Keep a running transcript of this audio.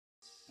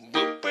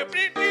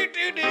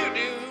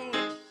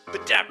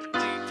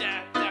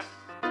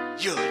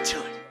Your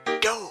turn.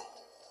 Go.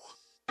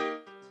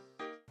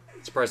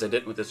 Surprised I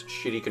didn't with this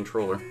shitty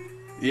controller.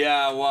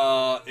 Yeah,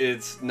 well,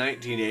 it's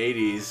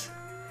 1980s.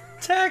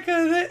 Tech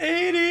of the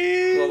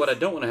 80s! Well, what I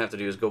don't want to have to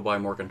do is go buy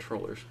more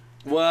controllers.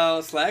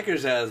 Well,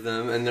 Slackers has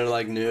them, and they're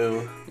like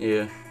new.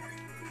 Yeah.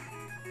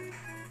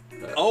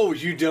 Oh,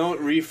 you don't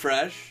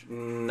refresh?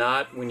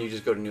 Not when you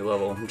just go to new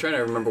level. I'm trying to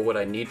remember what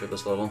I need for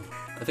this level.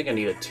 I think I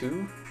need a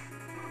 2.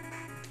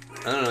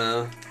 I don't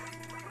know.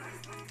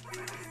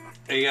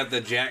 You got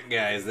the Jack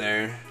guys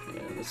there.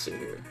 Yeah, let's see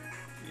here.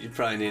 You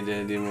probably need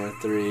to do more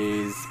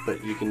 3s,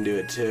 but you can do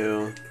it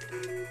too.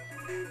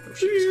 Oh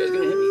shit, this guy's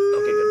gonna hit me.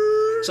 Okay,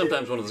 good.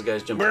 Sometimes one of those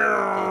guys jumps on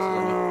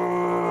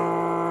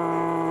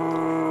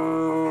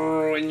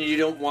And you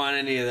don't want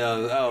any of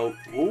those. Oh,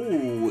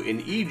 ooh,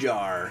 an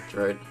E-jar. That's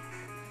right.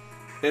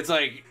 It's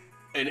like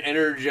an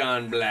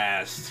Energon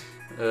Blast.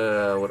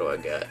 What do I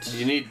got?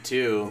 You need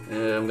 2.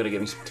 I'm gonna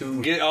give me some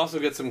 2. Also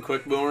get some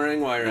quick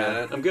boomerang while you're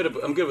at it. I'm good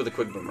with the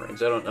quick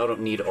boomerangs. I don't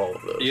need all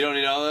of those. You don't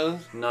need all those?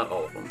 Not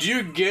all of them. Do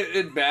you get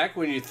it back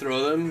when you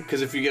throw them?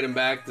 Because if you get them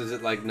back, does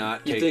it like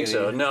not take You think any?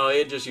 so? No,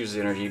 it just uses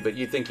energy, but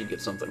you'd think you'd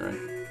get something, right?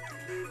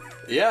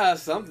 Yeah,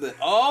 something.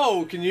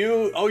 Oh, can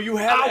you? Oh, you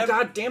have. Oh,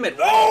 god damn it!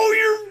 Oh,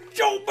 you're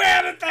so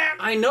bad at that.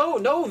 I know.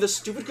 No, the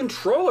stupid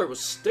controller was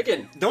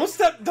sticking. Don't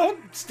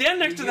stand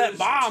next to that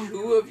bomb.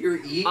 2 of your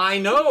E? I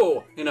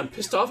know, and I'm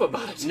pissed off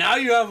about it. Now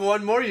you have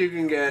one more you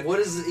can get. What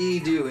does the E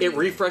do? It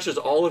refreshes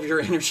all of your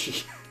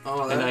energy.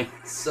 Oh, and that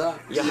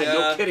sucks. Yeah,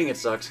 no kidding, it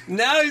sucks.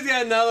 Now he's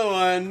got another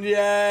one.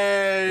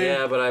 Yay!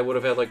 Yeah, but I would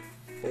have had like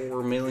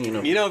 4 million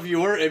of them. You know, if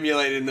you were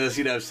emulating this,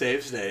 you'd have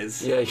save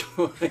states. Yeah, you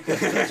would.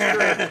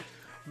 That's true.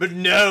 But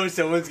no,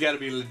 someone's got to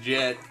be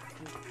legit.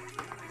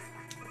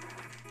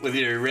 With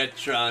your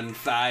Retron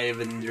 5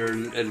 and your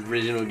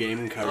original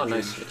game cartridge. Oh,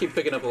 nice. I keep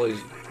picking up all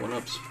these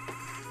 1-ups.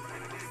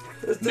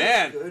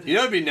 Man, you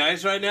know what'd be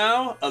nice right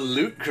now? A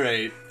loot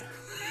crate.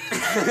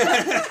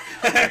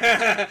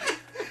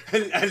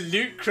 A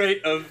loot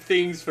crate of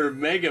things for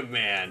Mega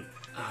Man.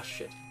 Oh,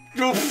 shit.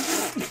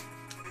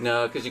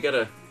 No, because you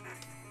gotta...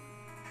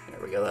 There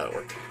we go, that'll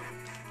work.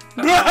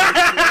 No!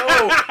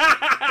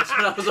 That's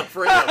what I was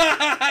afraid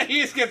of.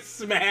 He just gets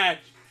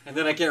smashed. And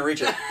then I can't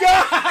reach it.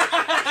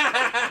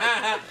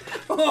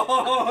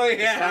 Oh, yeah.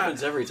 It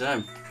happens every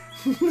time.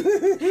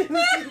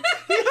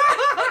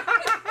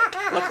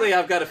 Luckily,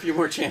 I've got a few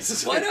more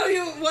chances. Why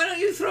don't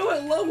you throw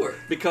it lower?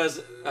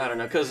 Because, I don't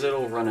know, because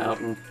it'll run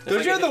out. And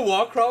don't you have the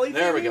wall crawling?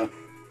 There we go.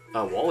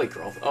 Wally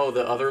crawl. Oh,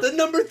 the other... The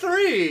number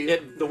 3!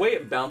 The way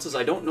it bounces,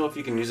 I don't know if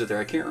you can use it there.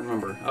 I can't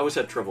remember. I always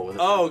had trouble with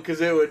it. Oh, because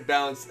it would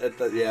bounce at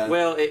the... Yeah.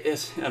 Well,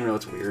 it's... I don't know,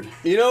 it's weird.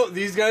 You know,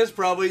 these guys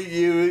probably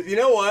use... You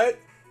know what?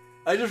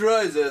 I just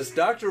realized this.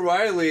 Dr.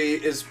 Wily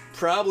is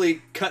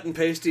probably cut and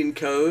pasting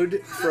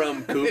code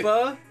from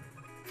Koopa.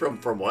 From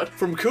what?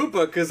 From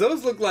Koopa, because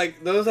those look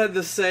like... Those had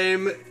the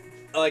same...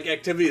 like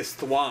activity as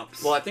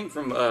Thwomps. Well, I think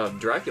from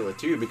Dracula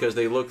too, because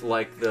they look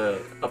like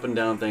the up and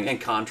down thing, and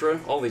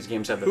Contra. All these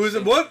games have that.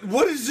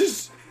 What is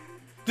this?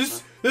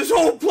 This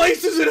whole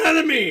place is an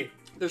enemy.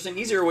 There's an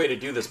easier way to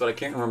do this, but I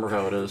can't remember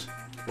how it is.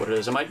 What it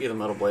is? It might be the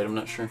Metal Blade. I'm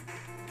not sure.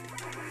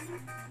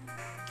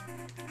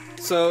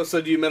 So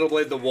do you Metal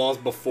Blade the walls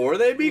before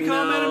they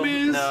become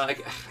enemies? No, I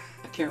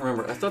can't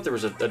remember. I thought there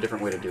was a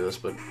different way to do this,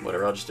 but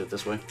whatever. I'll just do it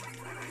this way.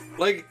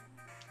 Like.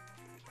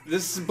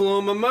 This is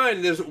blowing my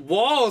mind. There's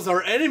walls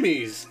are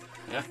enemies.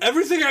 Yeah.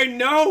 Everything I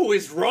know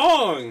is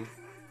wrong.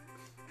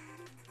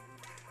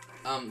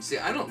 See,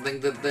 I don't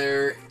think that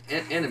they're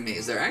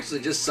enemies. They're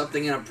actually just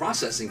something in a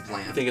processing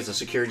plant. I think it's a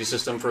security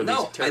system for these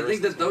terrorists. No, I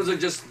think that those are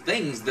just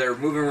things. They're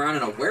moving around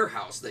in a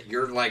warehouse that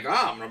you're like,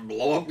 I'm gonna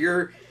blow up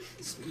your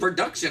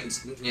production,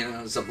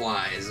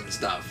 supplies and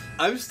stuff.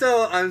 I'm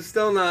still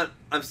not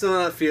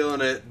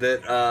feeling it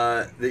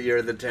that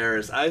you're the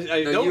terrorist.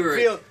 I don't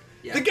feel.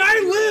 Yeah. The guy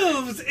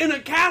lives in a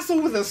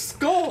castle with a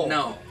skull.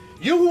 No.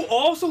 You know who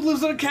also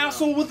lives in a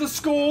castle with a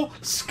skull?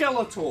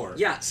 Skeletor.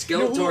 Yeah,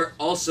 Skeletor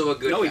also a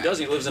good guy. No, he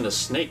doesn't. He lives in a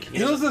snake.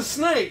 He lives in a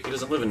snake. He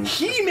doesn't live in...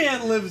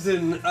 He-Man lives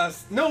in a...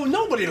 No,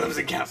 nobody lives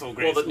in Castle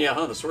Grayskull.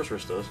 Well, the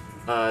Sorceress does.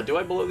 Do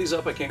I blow these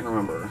up? I can't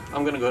remember.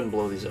 I'm going to go ahead and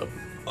blow these up.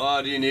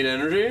 Do you need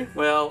energy?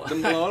 Well,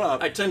 then blow it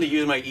up. I tend to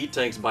use my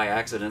E-tanks by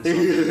accident. So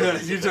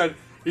you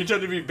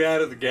tend to be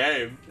bad at the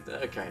game.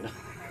 Kind of.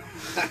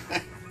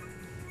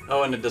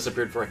 Oh, and it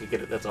disappeared before I could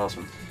get it. That's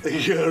awesome.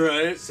 Yeah,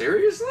 right?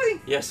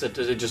 Seriously? Yes, it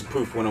just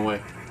poof, went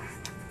away.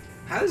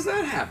 How does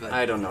that happen?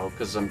 I don't know,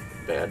 because I'm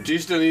bad. Do you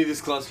still need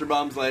these cluster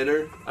bombs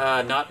later?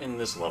 Not in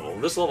this level.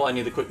 This level I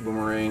need the quick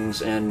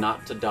boomerangs and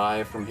not to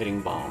die from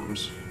hitting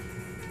bombs.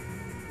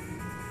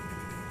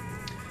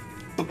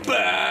 I'm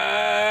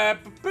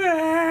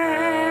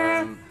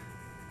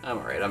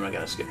alright, I'm not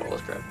gonna skip all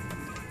this crap.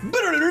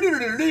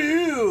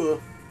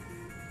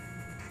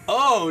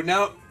 Oh,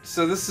 now...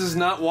 So this is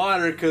not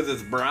water because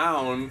it's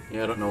brown.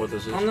 Yeah, I don't know what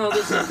this is. Oh no,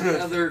 this is the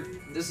other.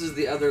 This is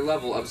the other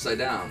level upside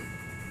down.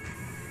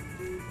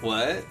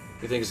 What?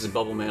 You think this is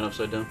Bubble Man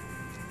upside down?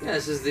 Yeah,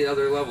 this is the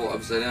other level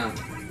upside down.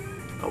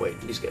 Oh wait,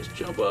 these guys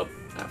jump up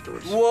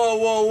afterwards. Whoa,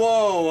 whoa,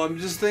 whoa! I'm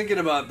just thinking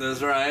about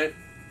this, right?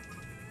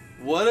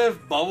 What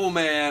if Bubble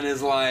Man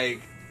is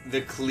like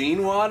the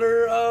clean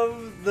water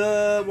of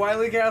the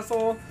Wily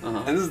Castle,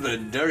 and this is the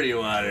dirty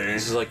water?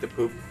 This is like the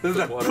poop. This is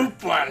the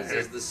poop water. This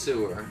is the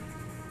sewer.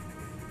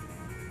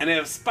 And they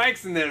have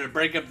spikes in there to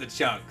break up the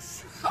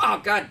chunks.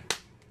 Oh God!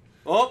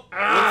 Oh, looks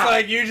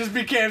like you just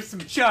became some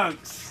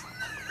chunks.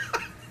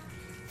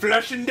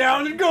 Flushing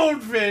down the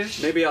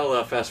goldfish. Maybe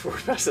I'll fast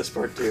forward past this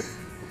part too.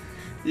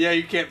 Yeah,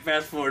 you can't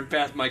fast forward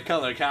past my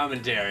color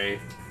commentary.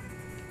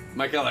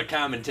 My color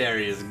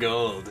commentary is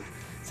gold.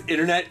 It's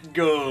internet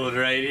gold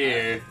right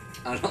here.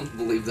 I don't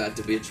believe that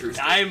to be a true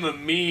statement. I'm a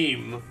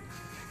meme.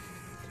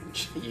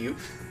 You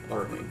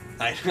are me.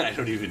 I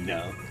don't even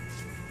know.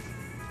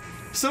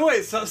 So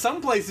wait, so some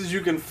places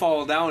you can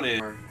fall down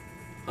in.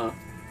 Huh?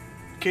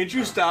 Can't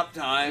you stop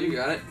time? You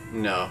got it.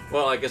 No.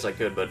 Well, I guess I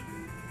could, but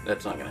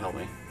that's not gonna help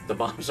me. The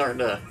bombs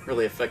aren't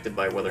really affected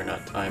by whether or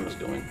not time is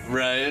going.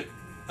 Right.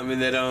 I mean,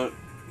 they don't.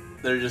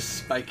 They're just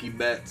spiky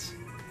bets.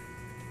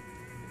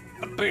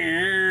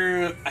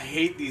 I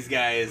hate these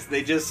guys.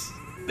 They just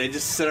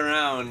sit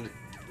around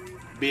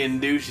being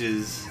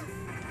douches.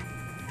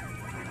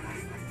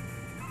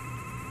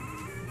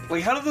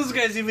 Like, how do those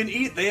guys even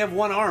eat? They have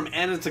one arm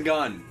and it's a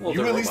gun. Well,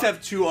 you at least robot.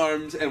 have two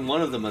arms and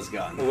one of them is a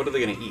gun. Well, what are they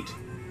gonna eat?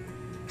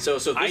 So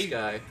this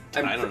guy,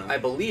 I don't know. I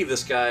believe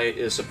this guy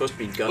is supposed to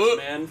be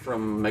Gutsman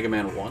from Mega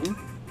Man 1.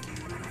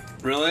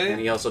 Really?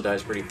 And he also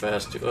dies pretty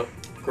fast too. Oh,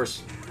 of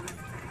course.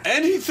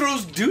 And he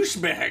throws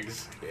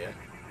douchebags. Yeah.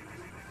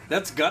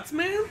 That's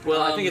Gutsman?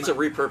 Well, I think it's a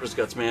repurposed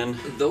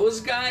Gutsman. Those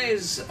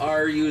guys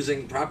are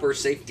using proper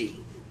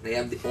safety. They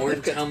have the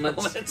orange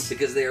helmets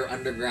because they are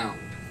underground.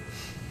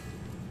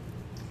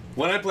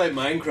 When I play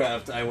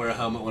Minecraft, I wear a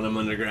helmet when I'm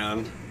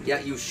underground.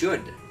 Yeah, you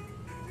should.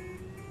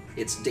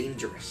 It's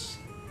dangerous.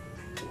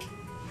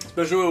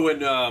 Especially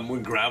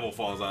when gravel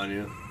falls on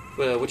you.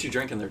 What you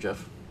drinking there,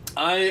 Jeff?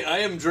 I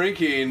am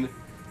drinking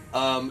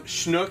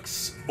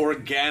Schnucks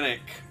Organic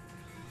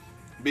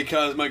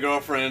because my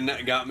girlfriend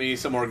got me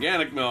some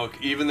organic milk,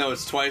 even though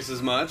it's twice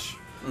as much.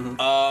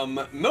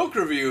 Milk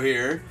review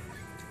here.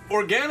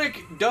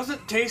 Organic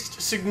doesn't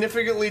taste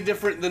significantly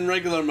different than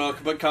regular milk,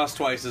 but costs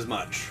twice as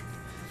much.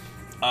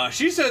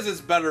 She says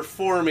it's better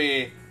for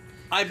me.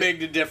 I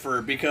beg to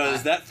differ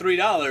because that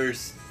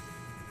 $3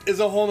 is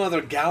a whole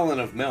nother gallon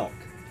of milk.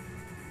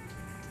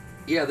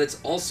 Yeah, that's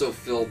also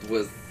filled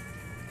with,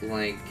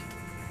 like,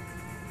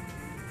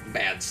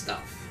 bad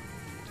stuff.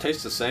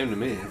 Tastes the same to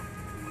me.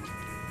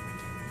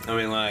 I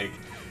mean, like,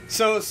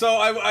 so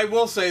I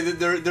will say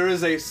that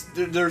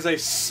there's a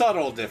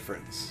subtle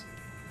difference.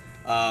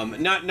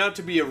 Not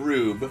to be a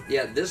rube.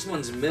 Yeah, this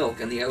one's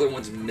milk and the other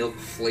one's milk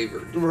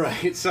flavored.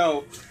 Right.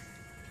 So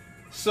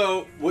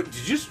what? Did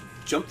you just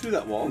jump through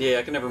that wall? Yeah,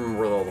 I can never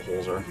remember where all the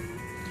holes are.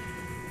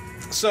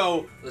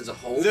 So There's a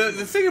hole. the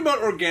thing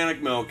about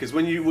organic milk is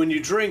when you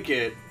drink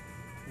it,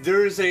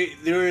 there is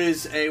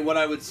a what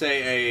I would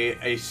say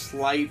a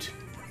slight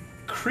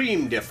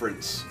cream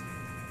difference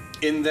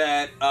in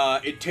that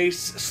it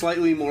tastes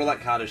slightly more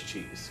like cottage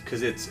cheese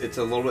because it's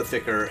a little bit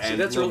thicker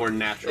and a little more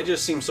natural. It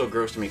just seems so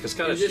gross to me because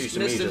cottage cheese to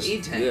me just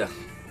E-tank.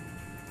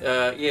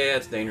 yeah,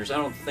 it's dangerous. I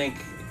don't think.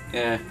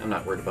 I'm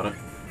not worried about it.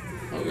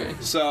 Okay.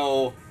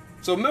 So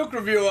milk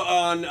review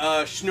on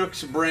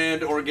Schnucks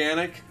brand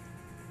organic.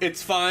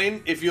 It's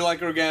fine if you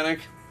like organic.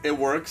 It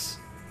works.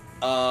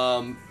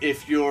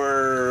 If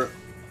you're,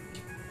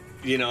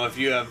 if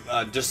you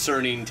have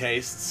discerning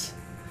tastes,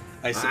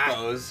 I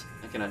suppose.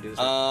 I cannot do this.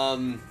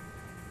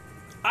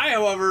 I,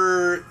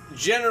 however,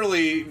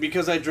 generally,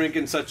 because I drink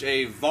in such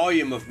a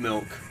volume of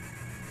milk,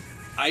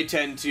 I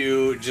tend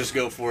to just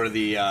go for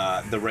the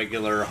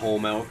regular whole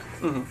milk.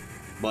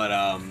 Mm-hmm.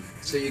 But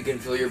So you can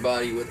fill your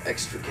body with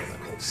extra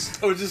chemicals.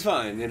 which is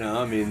fine,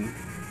 I mean,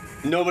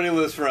 nobody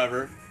lives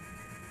forever.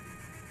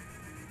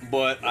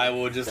 But I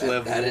will just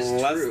live that is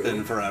less true.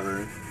 than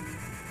forever.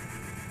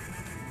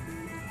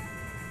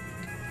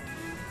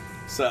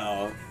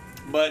 So,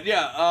 but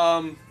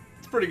yeah,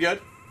 it's pretty good.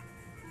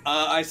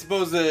 I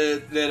suppose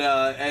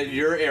that at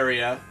your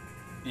area,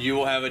 you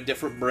will have a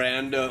different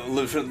brand,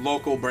 different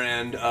local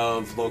brand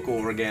of local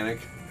organic.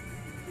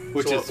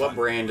 Which so is what fun.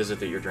 brand is it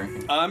that you're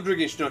drinking? I'm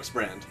drinking Schnucks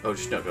brand. Oh,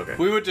 Schnuck, okay.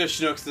 We went to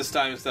Schnucks this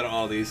time instead of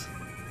Aldi's.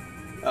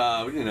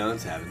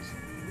 This happens.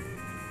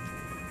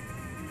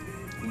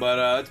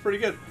 But it's pretty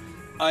good.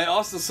 I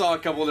also saw a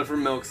couple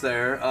different milks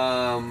there.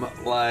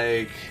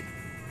 Like,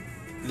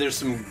 there's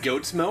some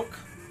goat's milk.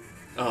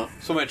 Uh-huh.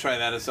 So I might try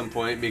that at some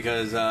point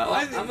because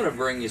I'm gonna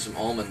bring you some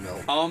almond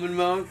milk. Almond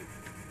milk.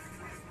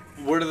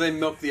 Where do they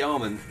milk the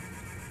almond?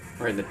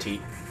 Right in the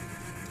teat.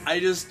 I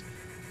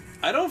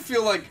don't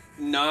feel like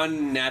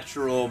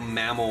non-natural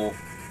mammal,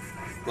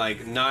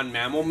 like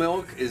non-mammal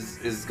milk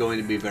is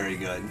going to be very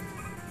good.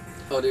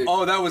 Oh, dude.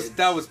 Oh, that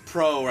was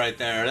pro right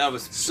there. That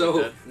was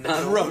So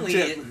not pro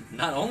tip.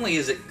 only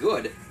is it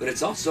good, but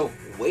it's also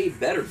way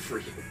better for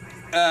you.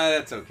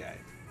 That's okay.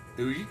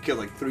 Dude, you killed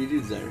like 3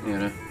 dudes there.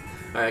 Yeah.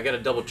 Alright, I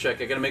gotta double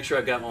check. I gotta make sure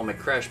I've got all my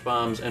crash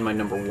bombs and my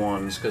number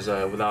ones, because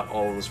without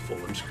all of this full,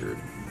 I'm screwed.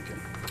 Okay.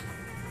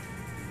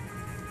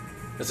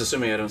 That's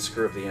assuming I don't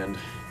screw up the end.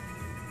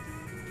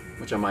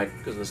 Which I might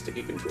because of the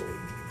sticky controller.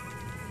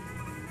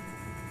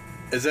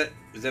 Is that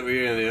what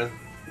you're gonna do?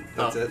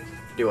 That's it?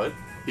 Do what?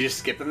 You just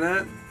skipping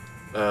that?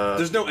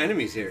 There's no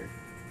enemies here.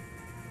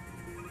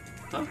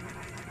 Huh?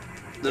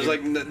 There's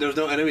there's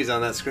no enemies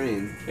on that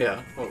screen. Yeah.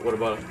 What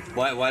about it?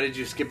 Why did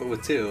you skip it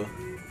with 2?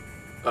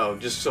 Oh,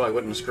 just so I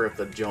wouldn't screw up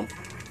the jump.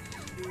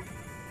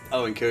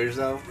 Oh, and kill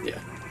yourself? Yeah.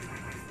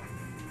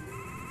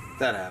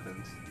 That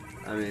happens.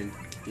 I mean,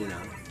 you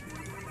know.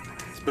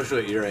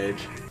 Especially at your age.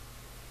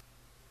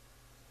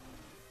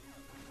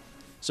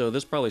 So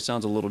this probably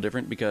sounds a little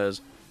different because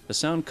the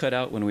sound cut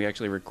out when we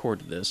actually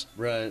recorded this.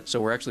 Right.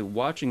 So we're actually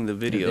watching the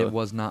video. It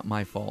was not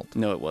my fault.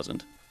 No, it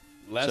wasn't.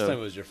 Last time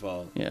it was your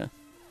fault. Yeah.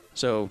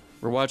 So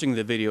we're watching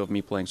the video of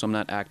me playing, so I'm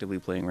not actively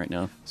playing right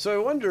now. So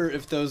I wonder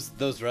if those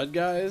red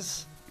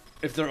guys,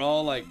 if they're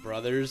all like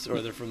brothers or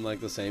they're from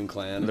like the same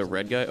clan. The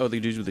red guy? Oh, the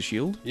dudes with the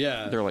shield?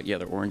 Yeah. They're like, yeah,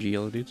 they're orangey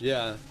yellow dudes.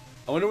 Yeah.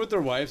 I wonder what their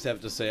wives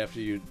have to say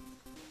after you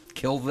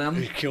Kill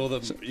them? kill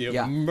them,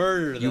 yeah.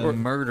 murder them. You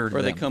murdered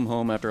Or them. they come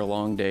home after a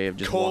long day of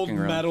just walking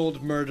around.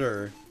 Cold-meddled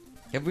murder.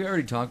 Have we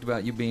already talked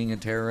about you being a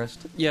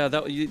terrorist? Yeah,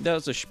 that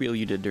was a spiel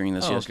you did during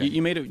this. Oh, Yes, okay.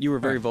 you made it. You were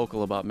very Alright.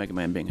 vocal about Mega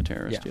Man being a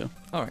terrorist. Yeah.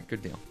 All right,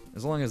 good deal.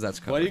 As long as that's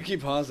covered. Why do you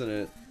keep pausing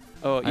it?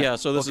 Oh yeah.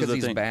 So this is the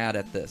he's thing. bad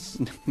at this.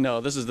 No,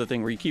 this is the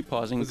thing where you keep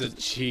pausing. Was it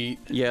cheat?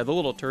 Yeah, the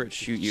little turrets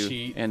shoot you,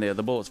 Cheat. and the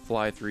bullets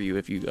fly through you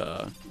if you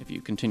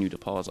continue to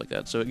pause like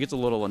that. So it gets a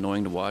little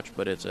annoying to watch,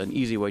 but it's an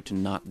easy way to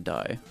not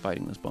die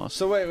fighting this boss.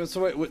 So wait.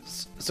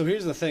 So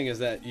here's the thing: is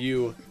that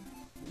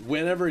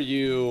whenever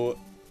you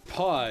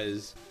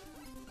pause,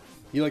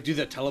 you like do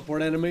that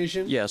teleport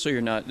animation? Yeah, so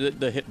you're not the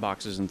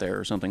hitbox isn't there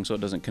or something, so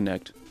it doesn't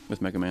connect with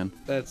Mega Man.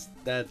 That's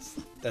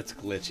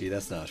glitchy.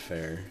 That's not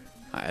fair.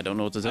 I don't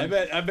know what to say.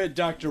 I bet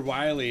Dr.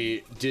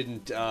 Wily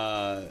didn't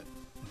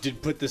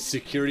put the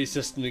security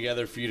system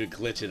together for you to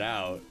glitch it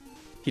out.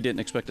 He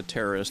didn't expect a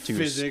terrorist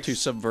to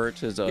subvert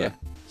his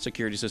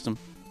security system.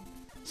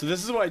 So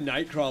this is why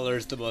Nightcrawler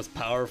is the most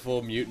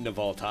powerful mutant of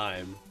all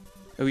time.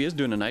 Oh, he is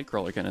doing a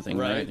Nightcrawler kind of thing,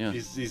 right? Yeah.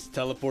 He's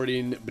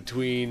teleporting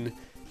between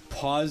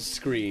pause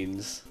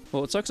screens.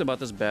 Well, what sucks about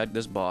this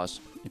boss,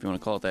 if you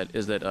want to call it that,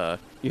 is that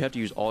you have to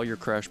use all your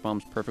crash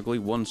bombs perfectly.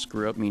 One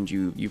screw up means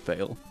you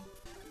fail.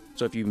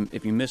 So if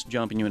you miss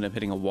jump and you end up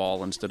hitting a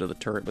wall instead of the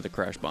turret with a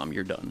crash bomb,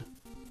 you're done.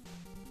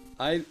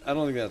 I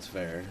don't think that's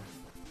fair.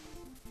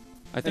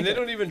 I think And they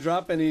don't even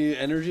drop any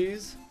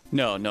energies?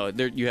 No,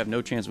 you have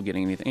no chance of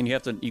getting anything,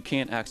 and you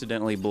can't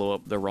accidentally blow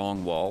up the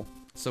wrong wall.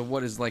 So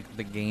what is like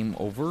the game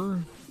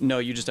over? No,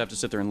 you just have to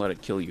sit there and let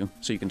it kill you,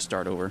 so you can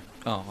start over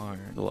Oh, all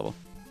right. the level.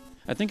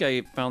 I think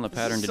I found the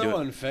pattern This is to do so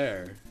it.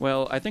 unfair.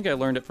 Well, I think I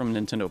learned it from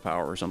Nintendo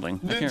Power or something.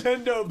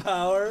 Nintendo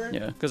Power?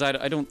 Yeah, because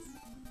I don't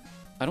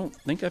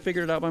think I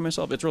figured it out by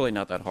myself. It's really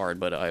not that hard,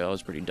 but I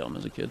was pretty dumb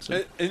as a kid.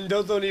 So. And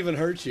those don't even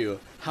hurt you.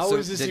 How So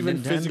is this did even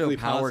Nintendo physically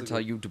Power possible?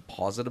 tell you to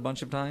pause it a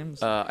bunch of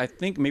times? I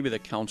think maybe the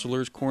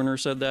counselor's corner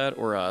said that,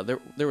 or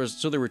there were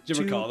Did you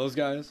two. ever call those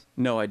guys?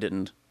 No, I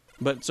didn't.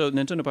 But so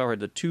Nintendo Power had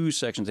the two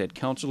sections. They had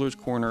counselor's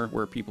corner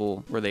where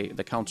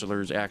the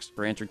counselors asked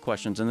or answered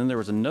questions, and then there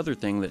was another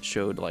thing that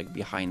showed like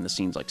behind the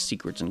scenes like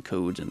secrets and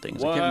codes and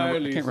things. I can't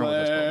remember what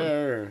that's called.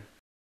 Claire.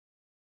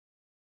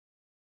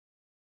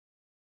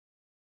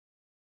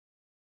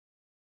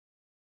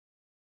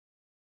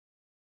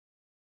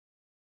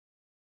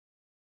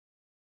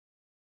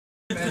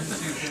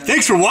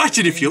 Thanks for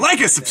watching. If you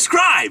like us,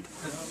 subscribe.